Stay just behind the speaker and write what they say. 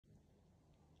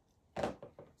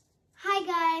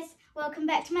welcome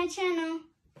back to my channel.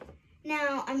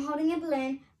 Now I'm holding a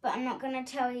balloon, but I'm not going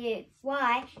to tell you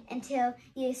why until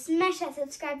you smash that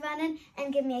subscribe button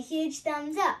and give me a huge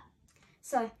thumbs up.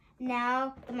 So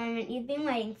now the moment you've been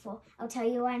waiting for, I'll tell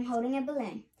you why I'm holding a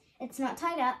balloon. It's not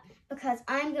tied up because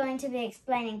I'm going to be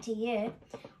explaining to you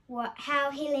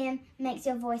how helium makes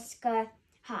your voice go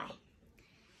high.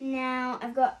 Now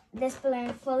I've got this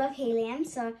balloon full of helium,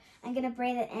 so I'm going to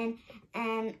breathe it in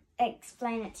and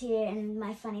explain it to you in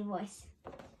my funny voice.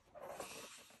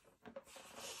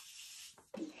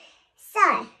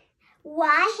 So,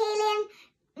 why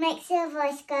helium makes your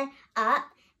voice go up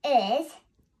is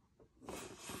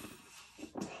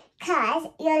because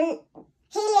your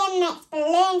helium makes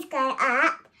balloons go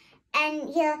up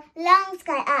and your lungs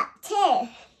go up too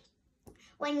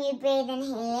when you breathe in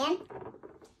helium.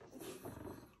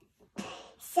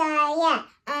 So yeah,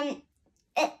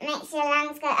 it makes your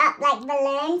lungs go up like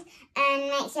balloons and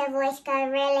makes your voice go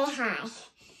really high.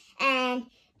 And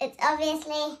it's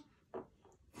obviously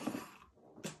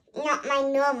not my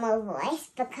normal voice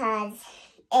because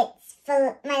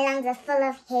my lungs are full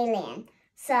of helium.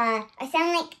 So I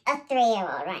sound like a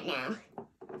 3-year-old right now.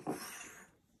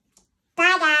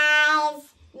 Bye guys!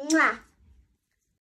 Mwah.